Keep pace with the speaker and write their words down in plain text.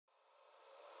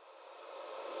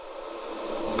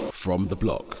From the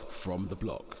block, from the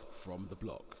block, from the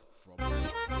block, from the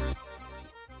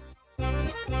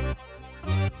block.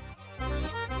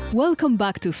 Welcome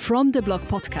back to From the Block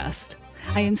podcast.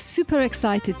 I am super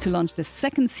excited to launch the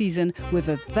second season with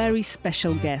a very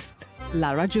special guest,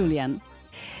 Lara Julian.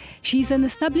 She's an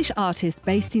established artist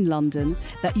based in London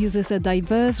that uses a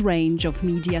diverse range of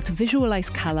media to visualize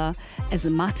color as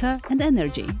matter and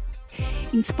energy.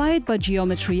 Inspired by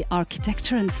geometry,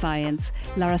 architecture and science,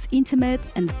 Lara's intimate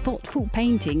and thoughtful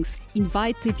paintings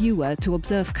invite the viewer to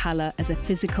observe color as a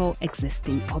physical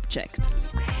existing object.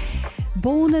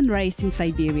 Born and raised in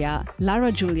Siberia,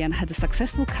 Lara Julian had a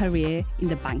successful career in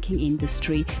the banking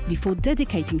industry before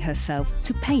dedicating herself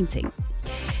to painting.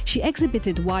 She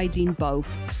exhibited widely in both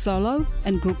solo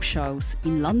and group shows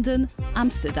in London,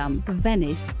 Amsterdam,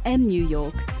 Venice and New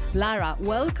York. Lara,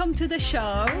 welcome to the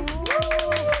show.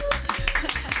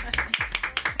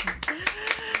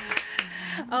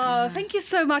 Oh, thank you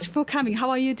so much for coming. How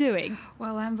are you doing?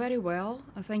 Well, I'm very well.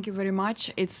 Thank you very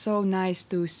much. It's so nice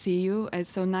to see you. It's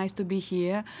so nice to be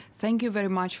here. Thank you very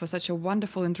much for such a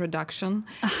wonderful introduction.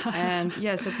 And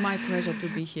yes, it's my pleasure to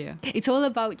be here. It's all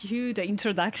about you, the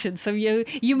introduction. So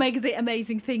you make the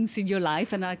amazing things in your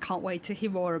life, and I can't wait to hear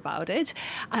more about it.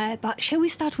 But shall we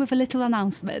start with a little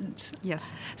announcement?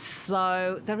 Yes.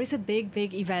 So there is a big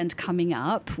event coming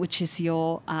up, which is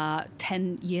your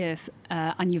 10-year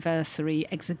anniversary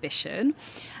exhibition.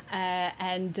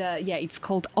 It's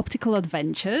called Optical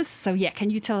Adventures. So can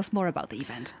you tell us more about the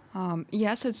event?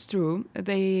 Yes, it's true.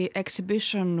 The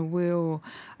exhibition will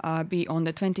be on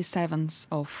the 27th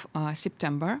of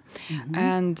September. Mm-hmm.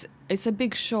 And it's a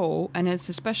big show, and it's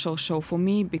a special show for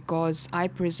me because I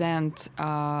present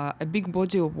a big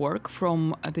body of work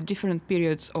from the different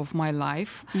periods of my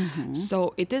life. Mm-hmm.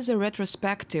 So it is a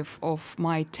retrospective of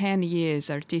my 10 years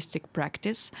artistic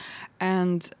practice,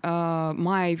 and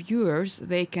my viewers,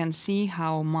 they can see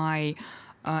how my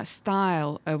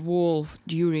style evolved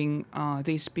during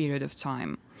this period of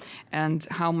time, and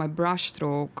how my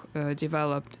brushstroke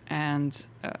developed, and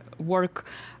work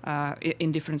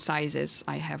in different sizes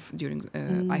I have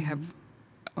I have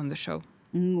on the show.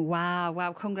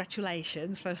 Wow!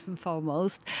 Congratulations, first and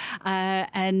foremost,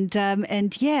 can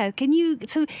you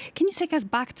take us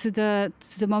back to the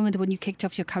moment when you kicked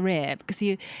off your career? Because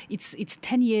it's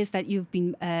 10 years that you've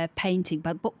been painting,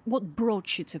 but what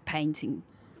brought you to painting?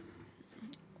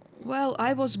 Well,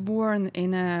 I was born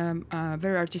in a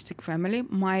very artistic family.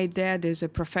 My dad is a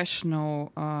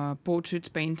professional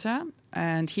portrait painter,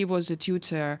 and he was a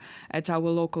tutor at our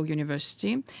local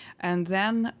university. And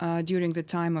then during the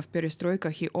time of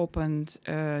Perestroika, he opened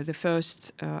the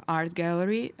first art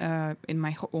gallery in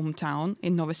my hometown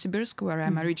in Novosibirsk, where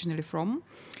I'm originally from.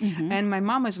 Mm-hmm. And my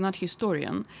mom is not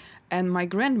historian, and my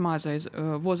grandmother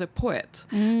was a poet.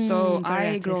 So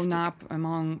I grown up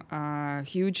among a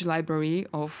huge library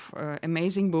of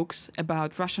amazing books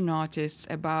about Russian artists,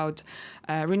 about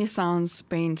Renaissance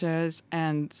painters,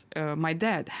 and my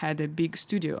dad had a big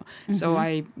studio. Mm-hmm. So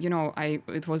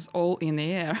it was all in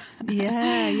the air.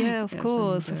 Of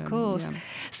course. Yeah.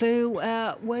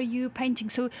 So were you painting?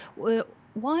 So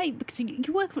why? Because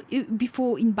you worked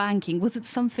before in banking. Was it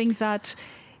something that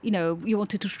you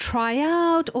wanted to try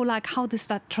out, or how does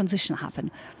that transition happen?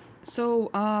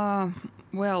 So,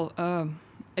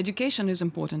 education is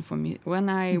important for me. When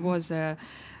I was a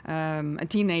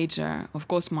teenager, of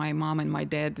course, my mom and my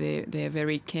dad, they're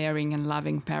very caring and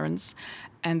loving parents,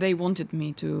 and they wanted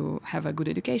me to have a good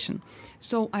education.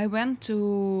 So I went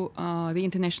to the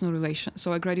international relations.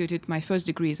 So I graduated, my first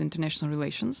degree is international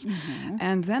relations. Mm-hmm.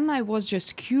 And then I was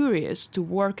just curious to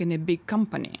work in a big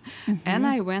company. Mm-hmm. And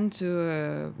I went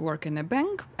to work in a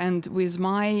bank. And with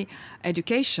my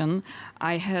education,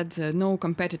 I had no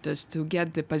competitors to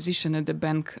get the position at the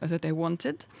bank that I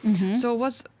wanted. Mm-hmm. So it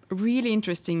was really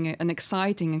interesting and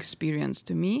exciting experience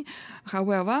to me.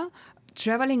 However,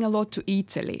 traveling a lot to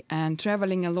Italy and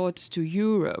traveling a lot to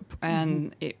Europe,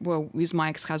 and with my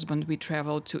ex-husband we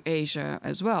traveled to Asia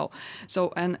as well.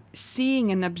 So, and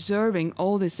seeing and observing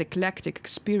all this eclectic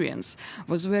experience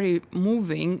was very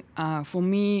moving for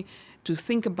me to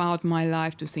think about my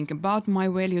life, to think about my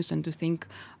values, and to think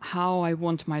how I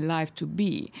want my life to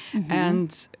be. Mm-hmm.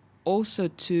 And also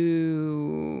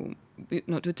to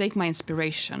to take my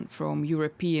inspiration from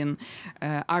European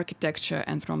architecture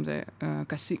and from the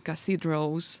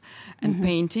cathedrals and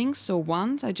paintings. So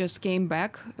once I just came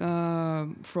back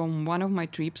from one of my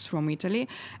trips from Italy,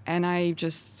 and I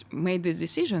just made this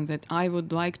decision that I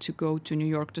would like to go to New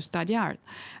York to study art.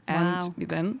 And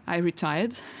then I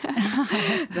retired.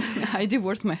 Then I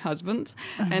divorced my husband,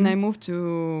 and I moved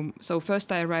to. So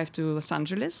first I arrived to Los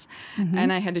Angeles,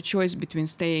 and I had a choice between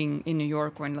staying in New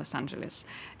York or in Los Angeles,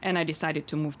 and I decided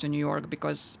to move to New York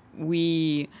because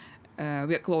we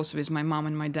are close with my mom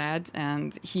and my dad,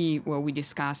 and we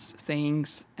discuss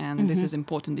things, and this is an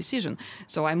important decision.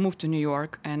 So I moved to New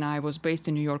York, and I was based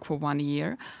in New York for 1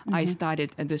 year. I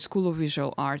studied at the School of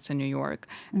Visual Arts in New York,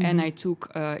 and I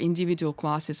took individual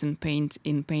classes in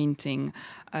painting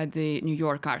at the New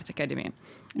York Art Academy.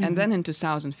 And then in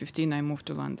 2015, I moved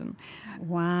to London.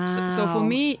 Wow. So for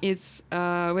me, it's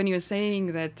when you're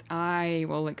saying that I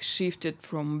shifted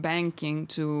from banking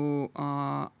to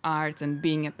art and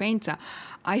being a painter,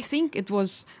 I think it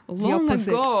was long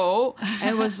ago.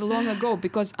 It was long ago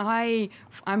because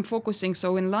I'm focusing.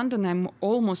 So in London, I'm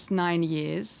almost 9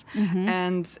 years,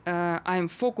 and I'm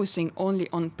focusing only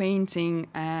on painting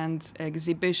and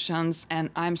exhibitions, and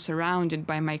I'm surrounded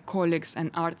by my colleagues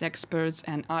and art experts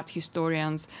and art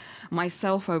historians.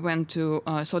 Myself, I went to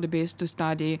Sotheby's to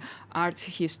study art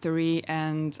history,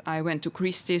 and I went to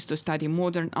Christie's to study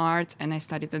modern art, and I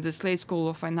studied at the Slade School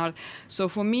of Fine Art. So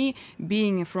for me,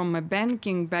 being from a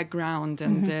banking background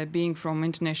and being from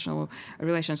international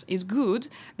relations is good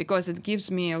because it gives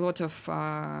me a lot of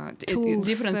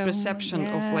different perception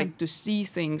of to see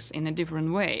things in a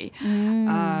different way.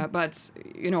 But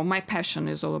my passion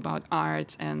is all about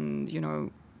art and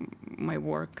my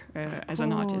work as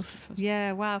an artist.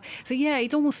 Yeah, wow. So yeah,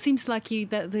 it almost seems like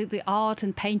the art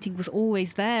and painting was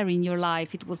always there in your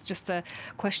life. It was just a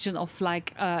question of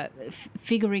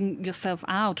figuring yourself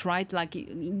out, right? Like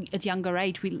at younger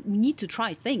age, we need to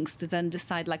try things to then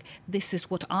decide this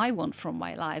is what I want from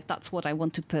my life. That's what I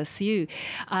want to pursue.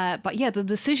 But yeah, the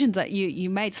decision that you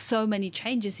made, so many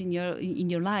changes in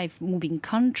your life, moving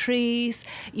countries,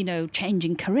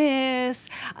 changing careers,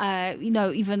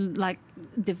 even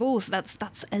divorce,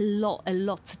 that's a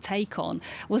lot to take on.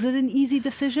 Was it an easy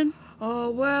decision?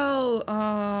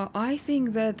 I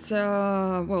think that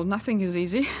nothing is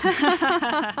easy.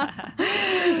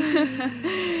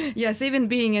 Yes, even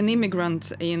being an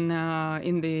immigrant in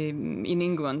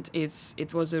England,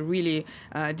 it was a really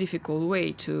difficult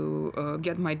way to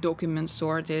get my documents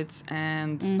sorted,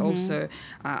 and also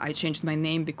I changed my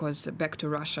name because back to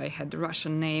Russia I had the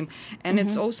Russian name, and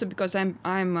it's also because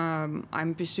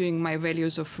I'm pursuing my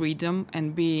values of freedom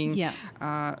and being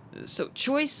so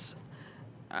choice.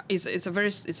 It's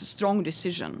a strong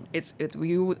decision.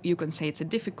 You can say it's a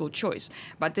difficult choice,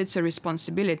 but it's a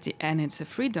responsibility and it's a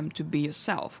freedom to be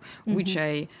yourself, which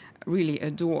I really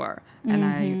adore, and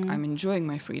I'm enjoying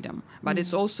my freedom. But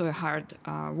it's also a hard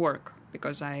work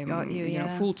because I'm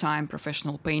full-time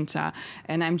professional painter,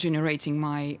 and I'm generating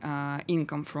my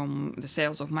income from the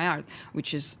sales of my art,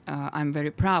 which is I'm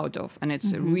very proud of, and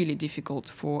it's really difficult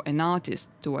for an artist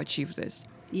to achieve this.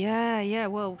 Yeah.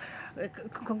 Well,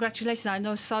 congratulations. I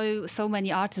know so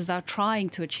many artists are trying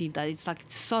to achieve that. It's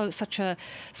such a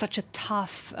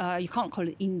tough, you can't call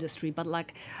it industry, but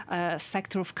a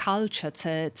sector of culture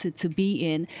to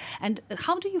be in. And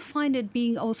how do you find it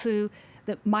being also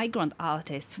the migrant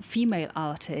artist, female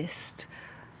artist?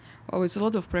 Oh, it's a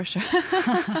lot of pressure.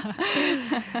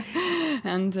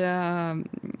 And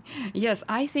yes,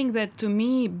 I think that to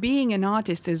me, being an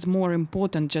artist is more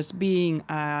important just being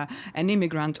an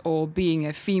immigrant or being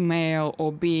a female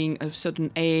or being a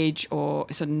certain age or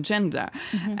a certain gender.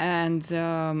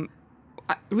 And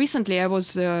recently I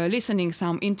was listening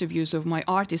some interviews of my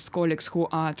artist colleagues who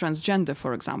are transgender,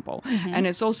 for example, and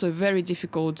it's also a very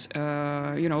difficult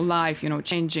life,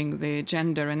 changing the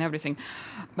gender and everything.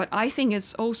 But I think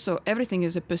it's also everything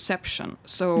is a perception.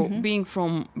 So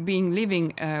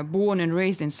living born and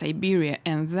raised in Siberia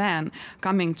and then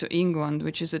coming to England,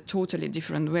 which is a totally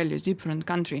different values, different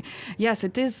country. Yes,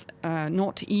 it is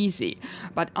not easy,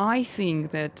 but I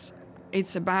think that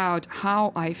it's about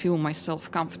how I feel myself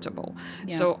comfortable.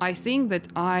 Yeah. So I think that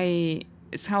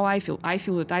it's how I feel. I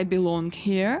feel that I belong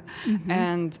here,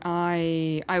 and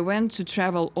I went to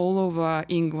travel all over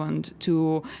England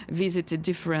to visit the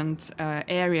different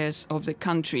areas of the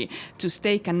country, to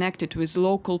stay connected with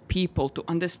local people, to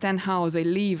understand how they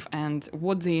live and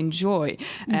what they enjoy.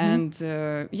 And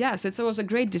yes, it was a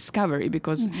great discovery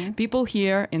because people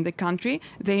here in the country,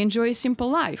 they enjoy a simple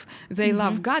life. They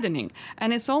love gardening,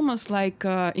 and it's almost like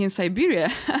in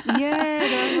Siberia. Yeah,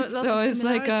 there are lots so of it's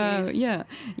similarities.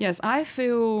 yes, I feel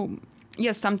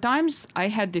Yes, sometimes I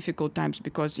had difficult times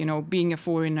because, being a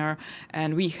foreigner,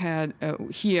 and we had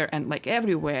here and like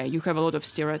everywhere, you have a lot of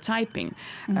stereotyping.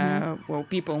 Well,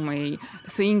 people may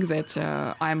think that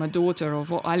I'm a daughter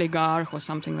of an oligarch or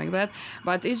something like that,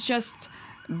 but it's just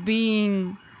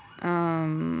being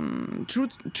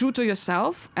true to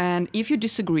yourself. And if you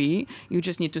disagree, you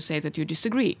just need to say that you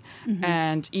disagree.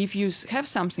 And if you have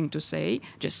something to say,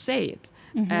 just say it.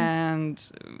 And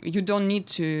you don't need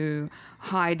to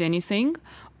hide anything,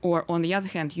 or on the other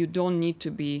hand, you don't need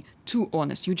to be too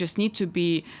honest. You just need to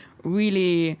be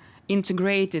really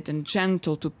integrated and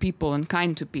gentle to people and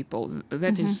kind to people.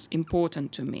 That is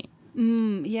important to me.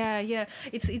 Yeah.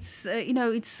 It's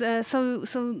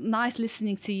so nice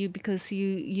listening to you, because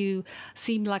you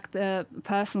seem like the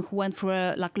person who went through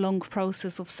a long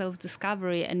process of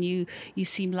self-discovery, and you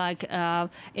seem like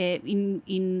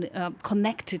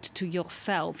connected to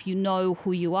yourself. You know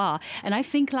who you are, and I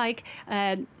think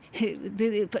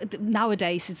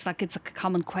nowadays it's a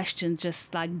common question,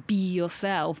 just be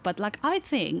yourself, but I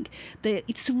think that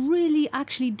it's really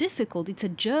actually difficult. It's a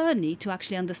journey to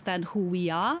actually understand who we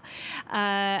are,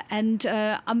 and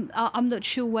I'm not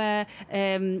sure where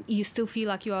you still feel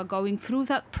like you are going through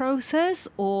that process,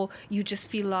 or you just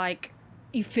feel like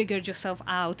you figured yourself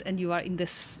out and you are in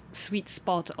this sweet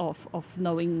spot of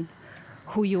knowing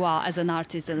who you are as an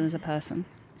artist and as a person.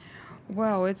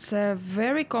 Well, it's a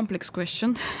very complex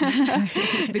question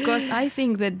because I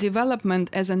think that development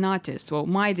as an artist,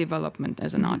 my development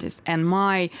as an artist, and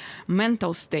my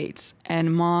mental states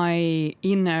and my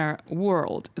inner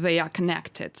world, they are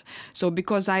connected. So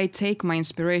because I take my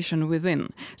inspiration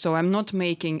within, so I'm not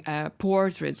making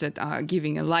portraits that are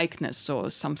giving a likeness or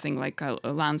something like a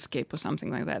landscape or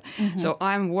something like that. So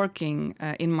I'm working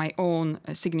in my own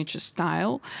signature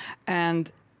style,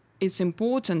 and it's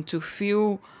important to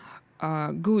feel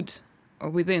good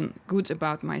within, good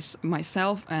about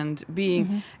myself, and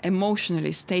being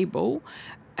emotionally stable.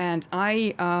 And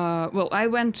I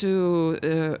went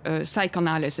to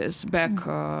psychoanalysis back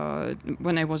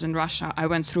when I was in Russia. I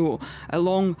went through a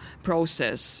long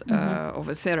process of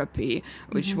a therapy,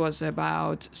 which was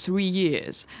about 3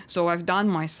 years. So I've done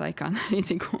my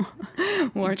psychoanalytical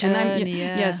work. Journey,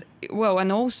 yes. Well,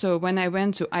 and also when I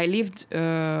lived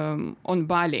on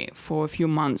Bali for a few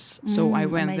months. So I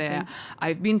went amazing. there.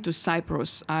 I've been to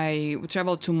Cyprus. I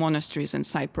traveled to monasteries in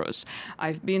Cyprus.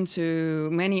 I've been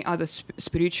to many other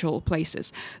spiritual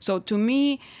places. So to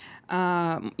me,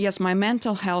 yes, my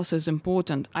mental health is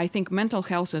important. I think mental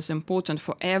health is important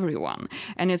for everyone.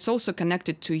 And it's also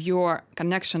connected to your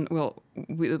connection,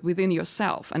 within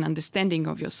yourself and understanding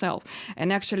of yourself.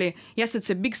 And actually, yes, it's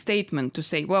a big statement to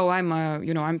say, well,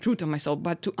 I'm true to myself.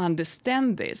 But to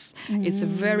understand this, it's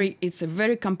a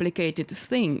very complicated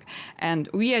thing. And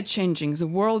we are changing. The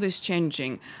world is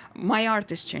changing. My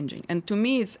art is changing. And to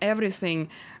me, it's everything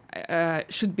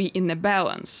should be in a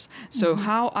balance. So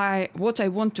what I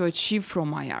want to achieve from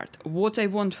my art, what I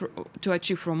want to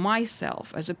achieve from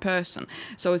myself as a person.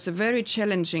 So it's a very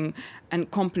challenging and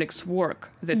complex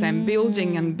work that I'm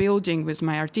building with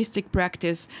my artistic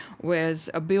practice, with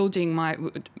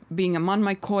being among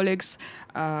my colleagues,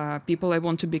 people I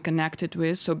want to be connected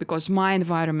with. So because my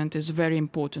environment is very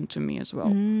important to me as well.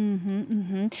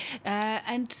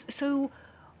 And so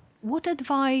what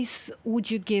advice would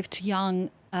you give to young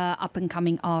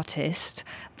up-and-coming artists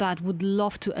that would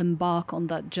love to embark on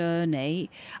that journey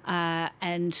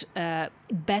and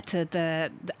better the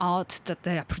art that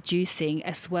they are producing,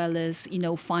 as well as,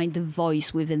 find the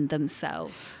voice within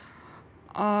themselves?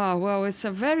 Well, it's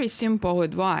a very simple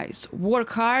advice. Work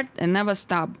hard and never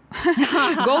stop.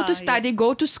 Go to study,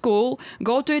 go to school,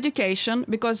 go to education,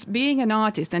 because being an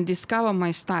artist and discover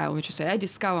my style, which you say, I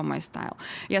discover my style.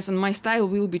 Yes, and my style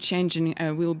will be changing,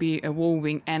 will be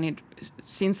evolving, and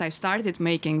since I started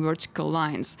making vertical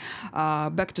lines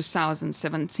back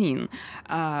 2017,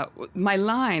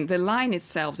 the line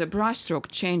itself, the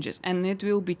brushstroke changes, and it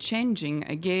will be changing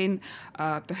again.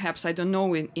 Perhaps I don't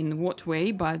know in what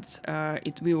way, but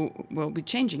it will be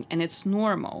changing, and it's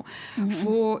normal.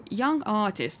 For young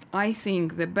artists, I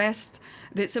think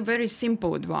that's a very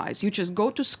simple advice. You just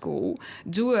go to school,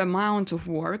 do an amount of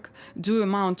work, do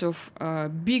amount of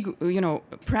big,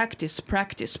 practice,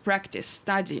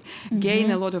 study,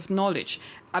 gain a lot of knowledge,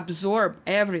 absorb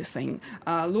everything,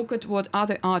 look at what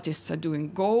other artists are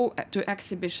doing, go to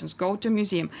exhibitions, go to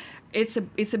museum. It's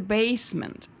a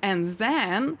basement. And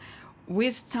then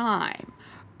with time,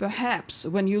 perhaps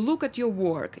when you look at your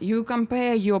work, you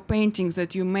compare your paintings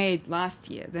that you made last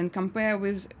year, then compare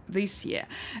with this year,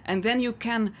 and then you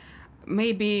can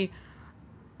maybe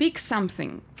pick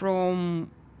something from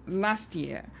last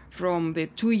year, from the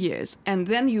 2 years, and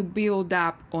then you build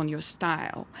up on your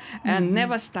style and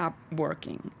never stop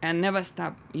working and never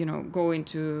stop, going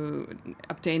to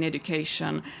obtain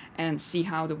education and see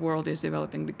how the world is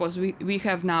developing, because we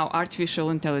have now artificial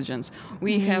intelligence.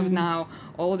 We have now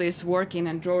all this working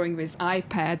and drawing with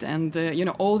iPad and,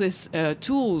 all these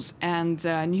tools and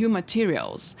new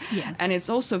materials. Yes. And it's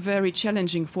also very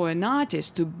challenging for an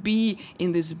artist to be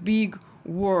in this big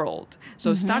world.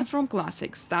 So start from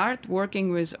classics, start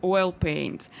working with oil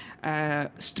paint.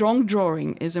 Strong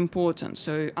drawing is important.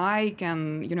 So I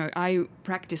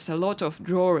practice a lot of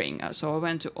drawing. So I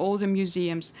went to all the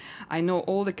museums. I know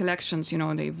all the collections,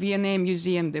 the V&A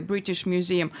Museum, the British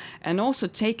Museum, and also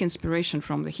take inspiration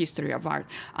from the history of art.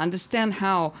 Understand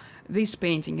how this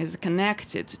painting is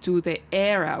connected to the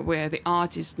era where the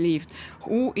artist lived,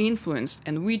 who influenced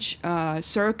and which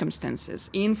circumstances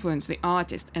influenced the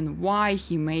artist, and why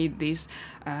he made this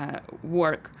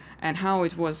work, and how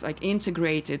it was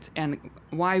integrated, and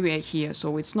why we are here.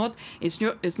 So it's not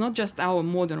just our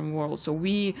modern world. So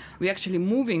we actually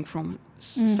moving from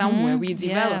somewhere, we're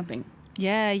developing.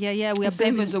 Yeah. We are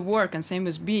same as the work and same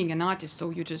as being an artist.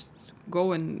 So you just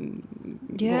go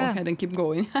ahead and keep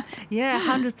going. Yeah,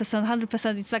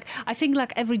 100%. It's I think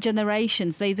every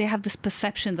generation, they have this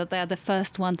perception that they are the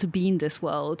first one to be in this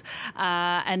world,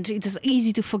 and it is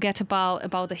easy to forget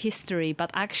about the history, but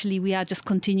actually we are just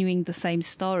continuing the same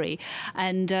story.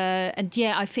 And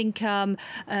I think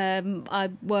I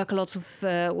work a lot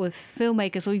with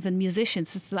filmmakers or even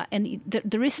musicians. It's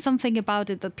there is something about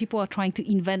it that people are trying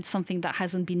to invent something that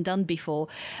hasn't been done before,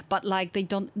 but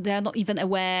they are not even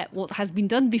aware what has been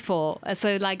done before.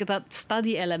 So that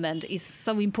study element is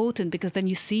so important, because then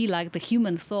you see the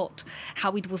human thought,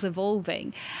 how it was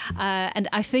evolving. And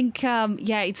I think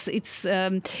it's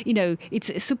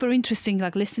super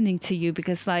interesting listening to you,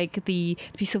 because the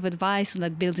piece of advice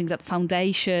on building that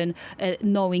foundation,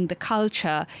 knowing the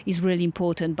culture is really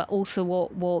important, but also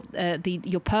what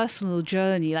your personal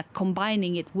journey,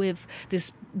 combining it with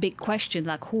this big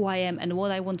question who I am and what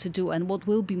I want to do and what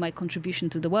will be my contribution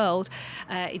to the world.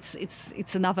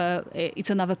 It's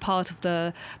another part of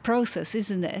the process,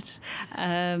 isn't it?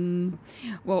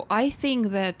 Well, I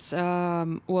think that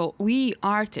we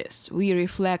artists, we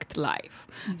reflect life.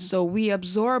 So we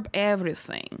absorb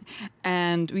everything,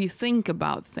 and we think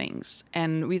about things,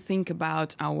 and we think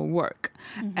about our work,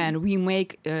 and we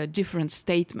make different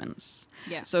statements.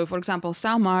 Yeah. So, for example,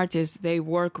 some artists, they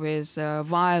work with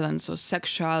violence or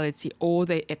sexuality, or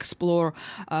they explore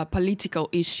political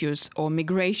issues or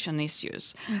migration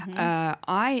issues.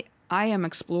 I am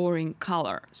exploring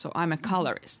color, so I'm a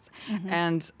colorist.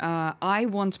 And I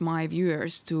want my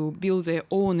viewers to build their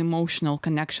own emotional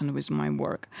connection with my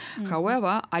work.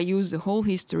 However, I use the whole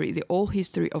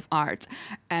history of art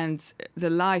and the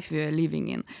life we are living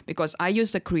in, because I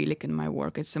use acrylic in my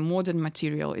work. It's a modern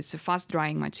material, it's a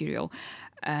fast-drying material.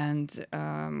 And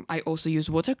I also use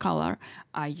watercolor,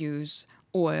 I use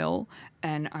oil,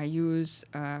 and I use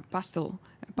pastels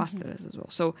as well.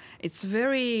 So it's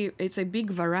a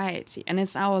big variety, and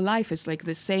it's our life is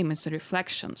the same. It's a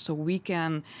reflection. So we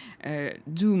can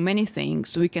do many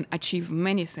things. We can achieve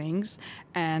many things.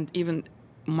 And even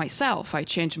myself, I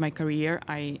changed my career.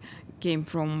 I came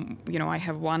from, I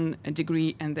have one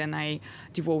degree, and then I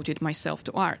devoted myself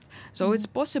to art. So it's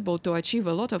possible to achieve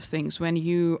a lot of things when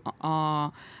you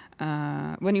are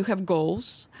when you have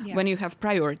goals, when you have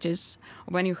priorities,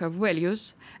 when you have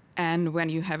values, and when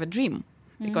you have a dream.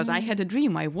 Because I had a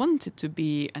dream. I wanted to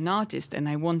be an artist, and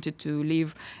I wanted to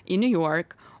live in New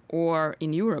York or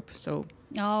in Europe. So.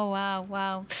 Oh,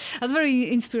 wow. That's very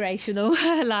inspirational,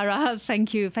 Lara.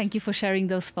 Thank you for sharing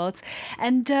those thoughts.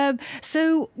 And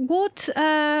so what,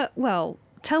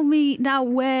 tell me now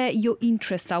where your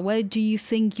interests are. Where do you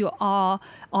think your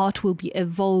art will be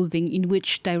evolving, in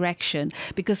which direction?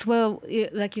 Because,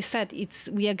 like you said,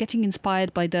 we are getting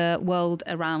inspired by the world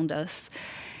around us.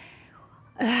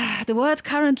 The world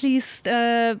currently is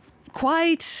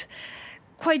quite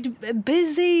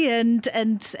busy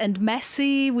and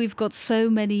messy. We've got so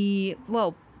many,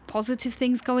 positive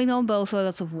things going on, but also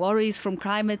lots of worries, from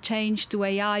climate change to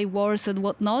AI, wars and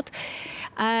whatnot.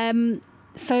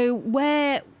 So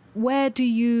where do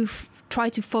you try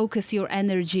to focus your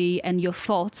energy and your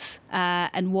thoughts,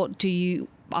 and what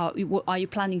are you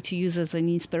planning to use as an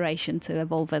inspiration to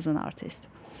evolve as an artist?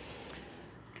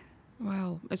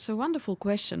 Well, it's a wonderful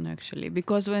question, actually,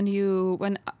 because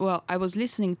I was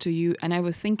listening to you and I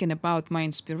was thinking about my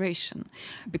inspiration,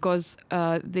 because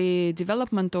the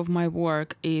development of my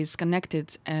work is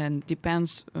connected and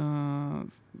depends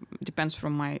from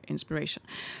my inspiration.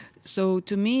 So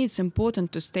to me, it's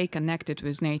important to stay connected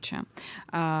with nature.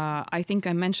 I think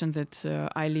I mentioned that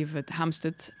I live at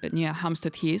Hampstead, near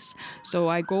Hampstead Heath. So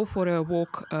I go for a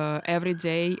walk every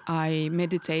day. I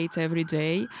meditate every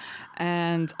day.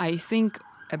 And I think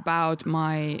about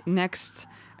my next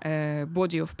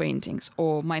body of paintings,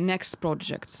 or my next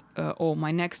projects, or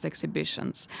my next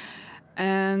exhibitions.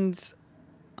 And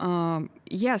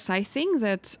yes, I think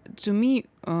that to me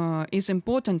it's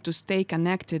important to stay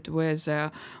connected with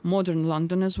modern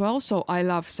London as well. So I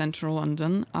love Central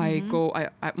London.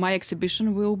 My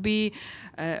exhibition will be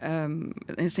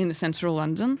is in Central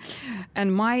London,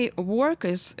 and my work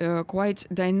is quite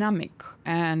dynamic,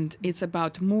 and it's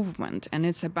about movement, and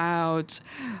it's about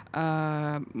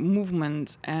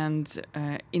movement and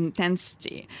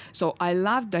intensity. So I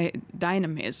love the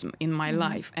dynamism in my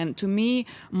life, and to me,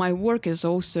 my work is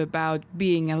also about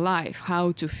being alive,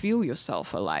 how to feel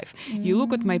yourself alive. You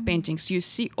look at my paintings, you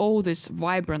see all these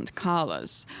vibrant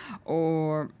colors,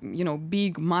 or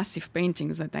big massive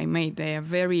paintings that I made. They are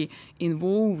very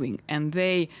involving, and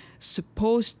they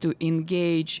supposed to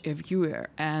engage a viewer,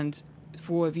 and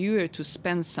for a viewer to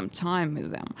spend some time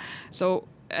with them. So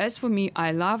as for me,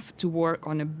 I love to work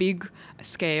on a big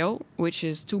scale, which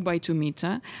is 2 by 2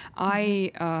 meter.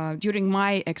 During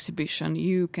my exhibition,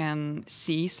 you can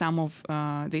see some of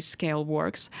these scale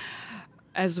works,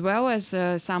 as well as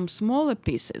some smaller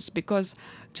pieces, because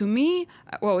to me,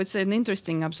 it's an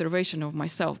interesting observation of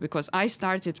myself, because I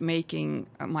started making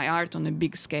my art on a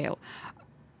big scale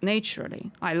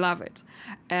naturally. I love it.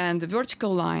 And the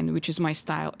vertical line, which is my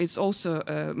style, it's also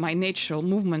my natural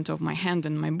movement of my hand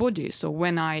and my body. So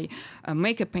when I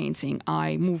make a painting,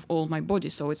 I move all my body.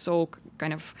 So it's all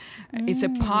kind of, it's a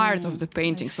part of the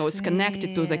painting. So it's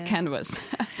connected to the canvas.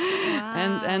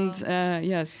 Wow.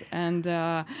 Yes. And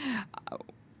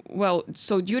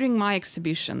so during my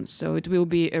exhibition, so it will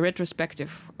be a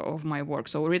retrospective of my work.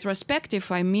 So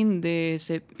retrospective, I mean this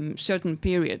certain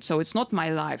period. So it's not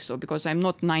my life, so because I'm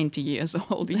not 90 years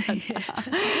old yet.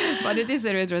 But it is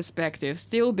a retrospective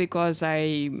still, because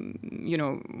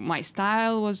my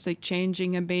style was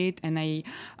changing a bit, and I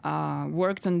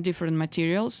worked on different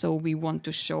materials. So we want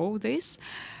to show this.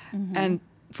 And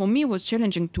for me, it was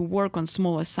challenging to work on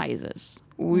smaller sizes,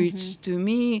 which to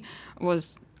me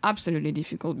was absolutely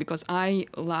difficult, because I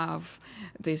love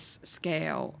this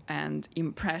scale and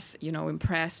impressive.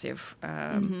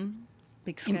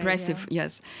 Big scale, impressive,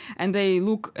 yes, and they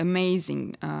look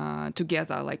amazing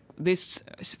together. Like these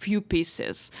few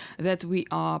pieces that we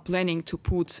are planning to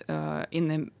put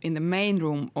in the main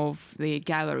room of the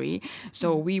gallery.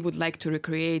 So we would like to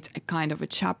recreate a kind of a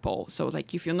chapel. So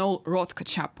like if you know Rothko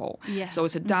Chapel, so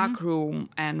it's a dark room,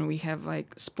 and we have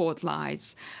like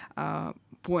spotlights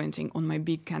pointing on my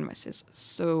big canvases.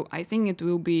 So I think it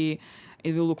will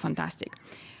look fantastic.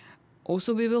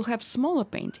 Also, we will have smaller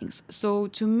paintings. So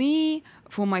to me,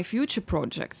 for my future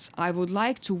projects, I would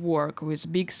like to work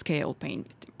with big scale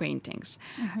paintings.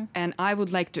 And I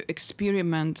would like to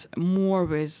experiment more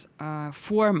with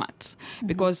formats,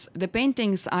 because the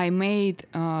paintings I made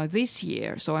this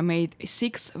year, so I made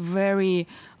 6 very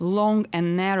long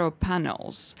and narrow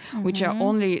panels, which are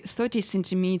only 30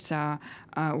 centimeter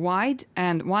wide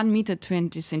and 1 meter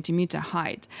 20 centimeter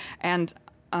height. And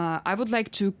I would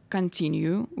like to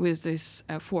continue with this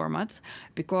format,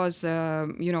 because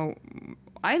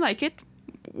I like it.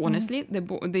 Honestly,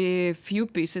 the few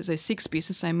pieces, the 6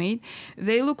 pieces I made,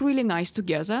 they look really nice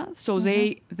together. So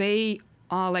they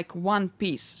are like one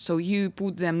piece. So you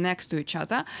put them next to each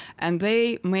other, and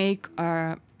they make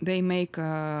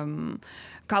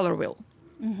color wheel.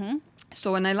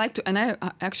 So, and I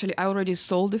already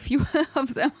sold a few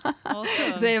of them.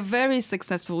 Awesome. They are very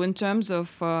successful in terms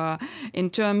of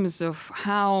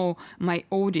how my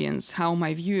audience, how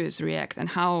my viewers react, and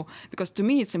because to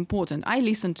me it's important. I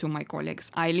listen to my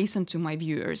colleagues, I listen to my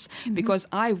viewers, because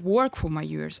I work for my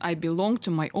viewers. I belong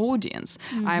to my audience.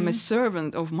 I am a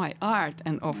servant of my art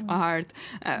and of art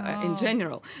in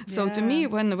general. So to me,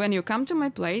 when you come to my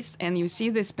place and you see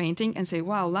this painting and say,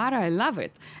 "Wow, Lara, I love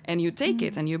it," and you take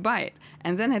it and you buy it.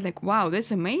 And then I'm like, wow,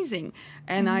 that's amazing.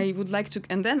 And I would like to,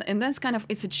 and that's kind of,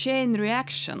 it's a chain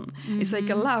reaction. It's like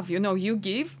a love, you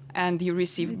give and you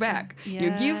receive back. Yeah. You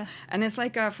give, and it's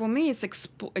like, for me, it's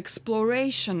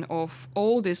exploration of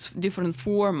all these different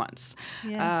formats.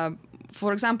 Yeah.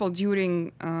 For example,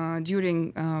 during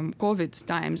COVID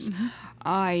times,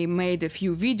 I made a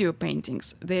few video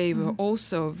paintings. They were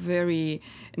also very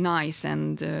nice,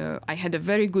 and I had a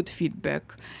very good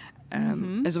feedback.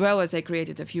 As well as I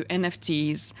created a few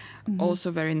NFTs, also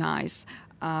very nice.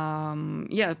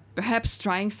 perhaps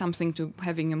trying something to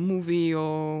having a movie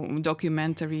or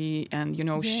documentary and,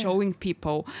 showing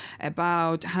people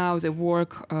about how the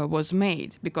work was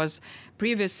made. Because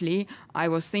previously I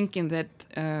was thinking that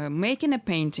making a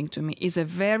painting to me is a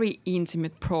very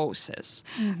intimate process.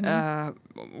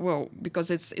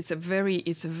 Because it's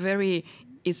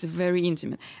very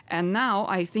intimate. And now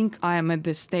I think I am at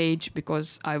the stage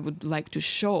because I would like to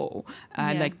show.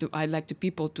 I like to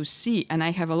people to see. And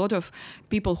I have a lot of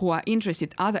people who are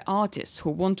interested, other artists who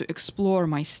want to explore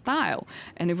my style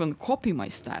and even copy my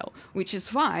style, which is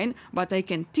fine, but I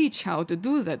can teach how to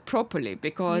do that properly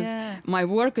because my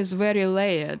work is very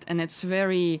layered and it's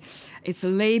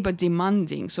labor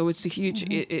demanding. So it's a huge,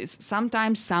 it's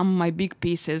sometimes some my big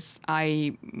pieces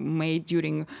I made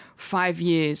during 5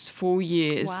 years, 4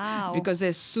 years. Wow. Because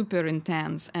they're super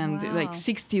intense and like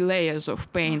 60 layers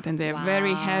of paint and they're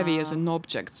very heavy as an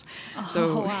objects.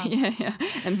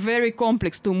 And very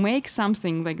complex. To make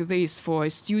something like this for a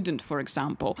student, for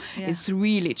example, it's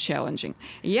really challenging.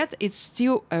 Yet it's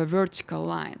still a vertical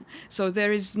line. So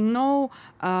there is no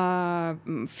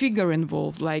figure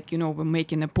involved, like, we're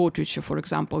making a portraiture, for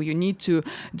example. You need to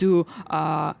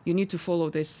follow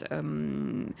this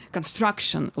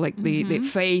construction, like the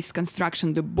face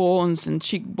construction, the bones and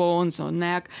cheekbones or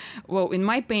neck. Well, in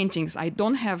my paintings, I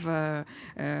don't have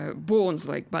bones,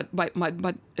 but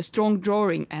a strong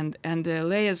drawing and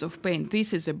layers of paint.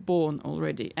 This is a bone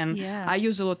already. And I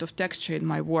use a lot of texture in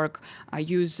my work. I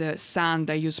use sand,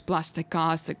 I use plaster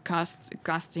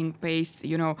casting paste,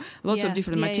 lots of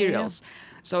different materials.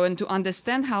 So, and to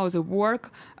understand how the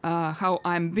work, how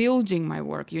I'm building my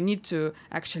work, you need to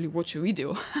actually watch a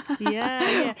video.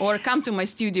 Or come to my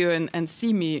studio and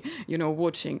see me,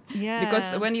 watching.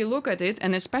 Because when you look at it,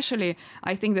 and especially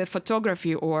I think that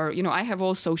photography or, I have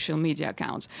all social media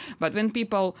accounts. But when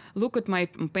people look at my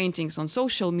paintings on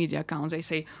social media accounts, they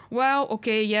say, well,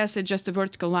 okay, yes, it's just the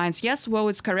vertical lines. Yes, well,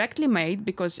 it's correctly made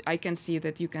because I can see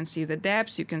that you can see the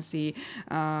depths, you can see...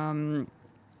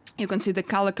 you can see the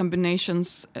color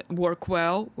combinations work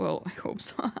well. Well, I hope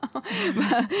so.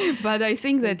 but I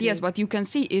think that, yes, what you can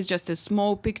see is just a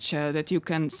small picture that you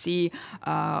can see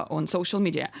on social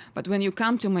media. But when you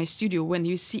come to my studio, when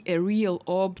you see a real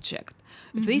object,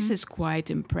 this is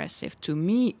quite impressive to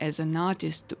me as an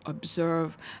artist to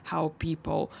observe how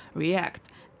people react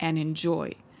and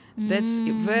enjoy. That's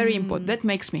very important. That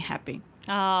makes me happy.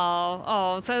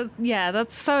 So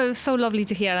that's so lovely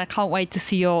to hear, and I can't wait to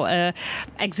see your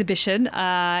exhibition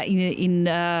in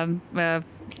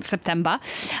September.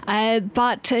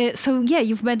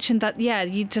 You've mentioned that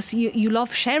you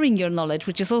love sharing your knowledge,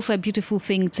 which is also a beautiful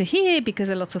thing to hear, because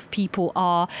a lot of people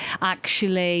are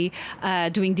actually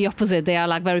doing the opposite. They are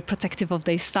like very protective of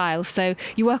their style. So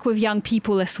you work with young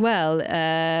people as well.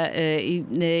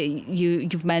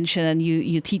 You've mentioned, and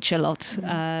you teach a lot.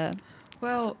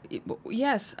 Well,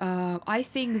 yes, I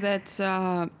think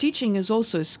that teaching is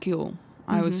also a skill.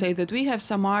 I would say that we have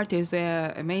some artists,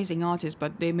 they're amazing artists,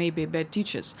 but they may be bad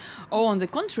teachers. Or on the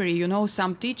contrary,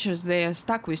 some teachers, they are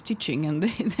stuck with teaching and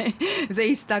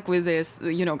they stuck with this,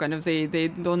 they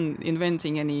don't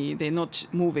inventing any, they're not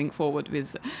moving forward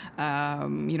with,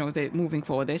 they're moving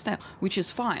forward their style, which is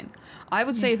fine. I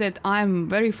would say that I'm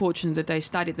very fortunate that I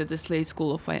studied at the Slade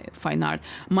School of Fine Art.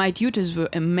 My tutors were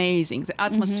amazing. The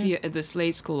atmosphere at the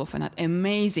Slade School of Fine Art,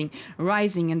 amazing,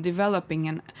 rising and developing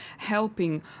and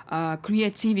helping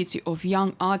creativity of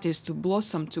young artists to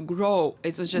blossom, to grow.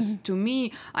 It was just, to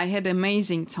me, I had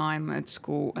amazing time at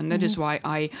school, and that is why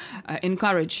I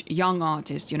encourage young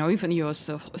artists, even you're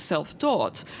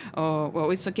self-taught, well,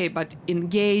 it's okay, but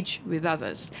engage with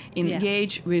others,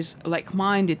 engage with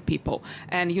like-minded people.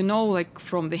 And like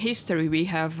from the history, we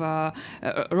have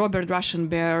Robert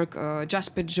Rauschenberg,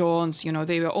 Jasper Jones,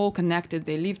 they were all connected.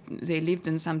 They lived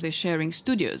in some the sharing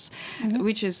studios,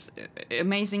 which is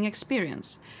amazing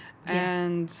experience.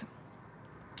 And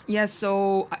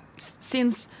so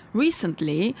since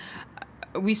recently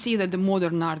we see that the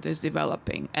modern art is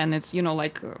developing, and it's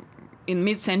in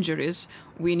mid-centuries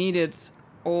we needed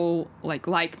all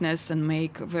likeness and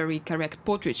make very correct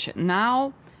portraiture.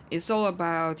 Now it's all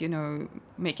about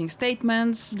making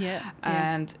statements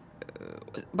and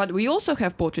but we also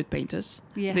have portrait painters.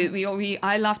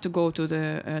 I love to go to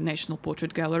the National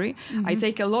Portrait Gallery. I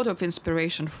take a lot of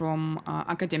inspiration from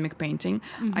academic painting.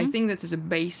 I think that is a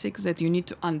basics that you need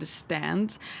to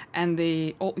understand, and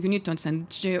you need to understand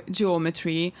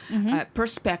geometry,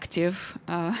 perspective.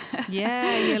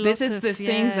 This is the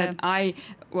things that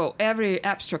every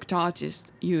abstract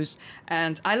artist use.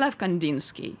 And I love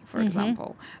Kandinsky, for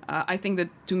example. I think that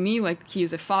to me, he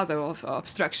is a father of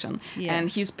abstraction, and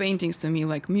his paintings to me me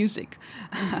like music.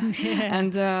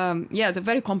 And they're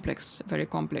very complex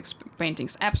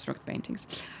paintings, abstract paintings.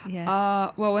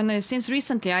 Since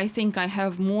recently, I think I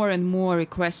have more and more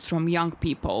requests from young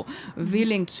people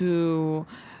willing to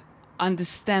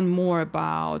understand more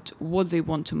about what they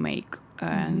want to make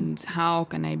and how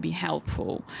can I be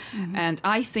helpful. And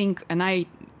I think, and I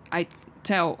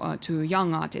tell to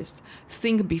young artists,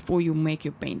 think before you make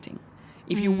your painting.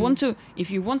 If you want to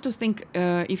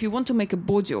make a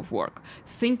body of work,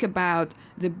 think about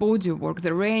the body of work,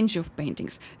 the range of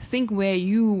paintings. Think where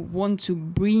you want to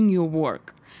bring your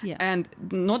work. Yeah. And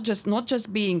not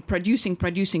just being producing.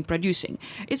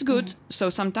 It's good. So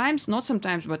sometimes, not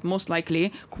sometimes, but most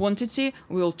likely, quantity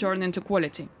will turn into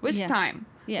quality with time.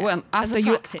 Yeah. Well, after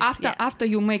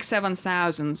you make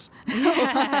 7,000s.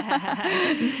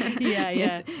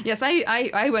 Yes,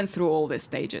 I went through all these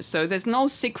stages. So there's no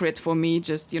secret for me.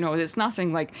 Just, there's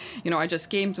nothing like, I just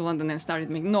came to London and started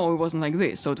making. No, it wasn't like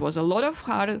this. So it was a lot of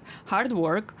hard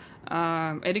work,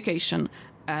 education,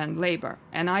 and labor.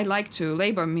 And I like to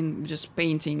labor mean just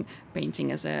painting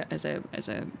as a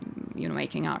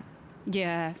making art.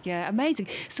 Yeah, amazing.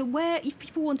 So if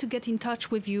people want to get in touch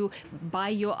with you, buy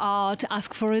your art,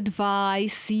 ask for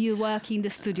advice, see you working in the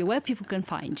studio, where people can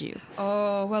find you?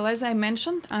 Well, as I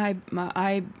mentioned, I'm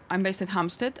based at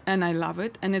Hampstead and I love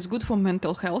it, and it's good for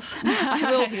mental health.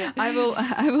 I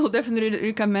will definitely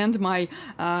recommend my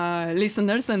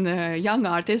listeners and young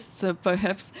artists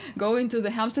perhaps go into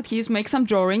the Hampstead Heath, make some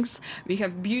drawings. We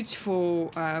have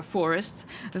beautiful forests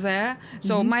there.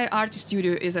 So my art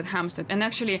studio is at Hampstead, and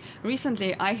actually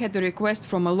recently I had a request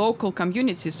from a local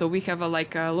community, so we have a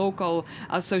local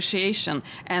association,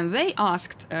 and they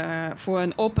asked for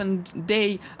an open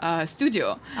day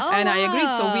studio, and I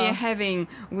agreed. So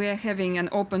we are having an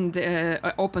open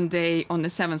day on the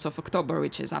 7th of October,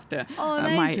 which is after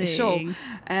my show.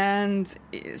 And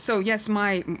so yes,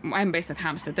 I'm based at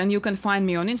Hampstead, and you can find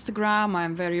me on Instagram.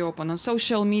 I'm very open on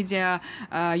social media.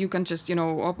 You can just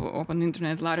open the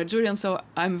internet, Lara Julian. So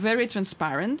I'm very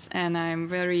transparent, and I'm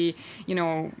very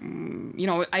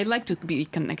I like to be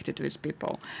connected with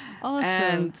people. Awesome.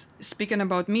 And speaking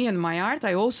about me and my art,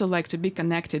 I also like to be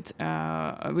connected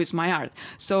with my art.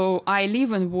 So I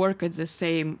live and work at the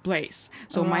same place.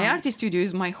 So my art studio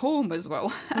is my home as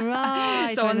well.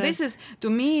 Right. So and this is, to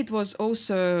me, it was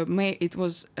also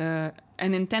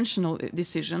an intentional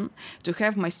decision to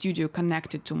have my studio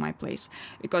connected to my place,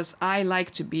 because I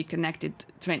like to be connected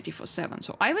 24/7.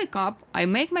 So I wake up, I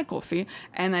make my coffee,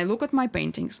 and I look at my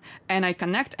paintings, and I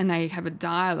connect, and I have a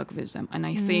dialogue with them, and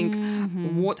I think,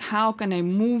 how can I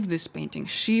move this painting,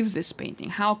 shift this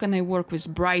painting? How can I work with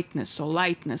brightness or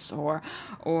lightness or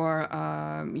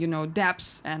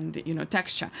depths and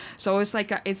texture? So it's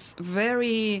it's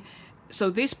very. So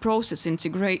this process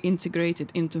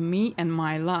integrated into me and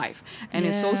my life, and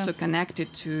it's also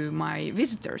connected to my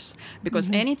visitors,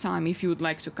 because anytime if you would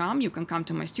like to come, you can come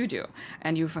to my studio,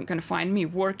 and you can find me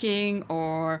working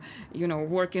or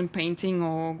working, painting,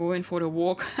 or going for a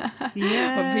walk,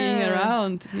 or being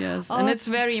around. Yes, and it's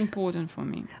very important for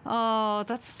me. Oh,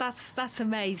 that's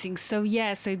amazing. So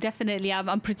so definitely,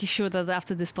 I'm pretty sure that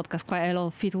after this podcast, quite a lot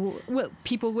of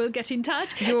people will get in touch.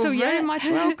 You're very much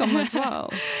welcome as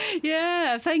well.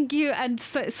 Yeah, thank you, and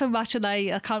so much, and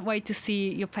I can't wait to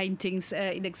see your paintings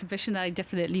in exhibition. I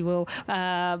definitely will.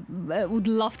 Would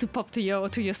love to pop to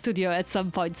your studio at some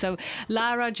point. So,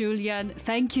 Lara Julian,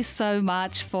 thank you so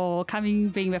much for coming,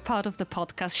 being a part of the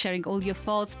podcast, sharing all your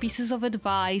thoughts, pieces of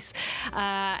advice,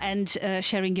 and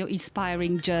sharing your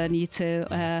inspiring journey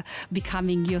to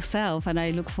becoming yourself. And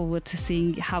I look forward to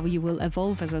seeing how you will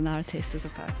evolve as an artist, as a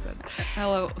person.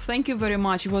 Hello, thank you very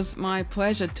much. It was my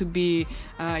pleasure to be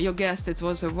your guest. It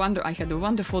was I had a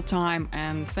wonderful time,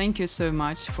 and thank you so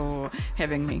much for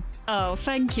having me. Oh,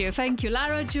 thank you,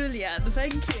 Lara Julian.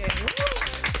 Thank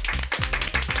you.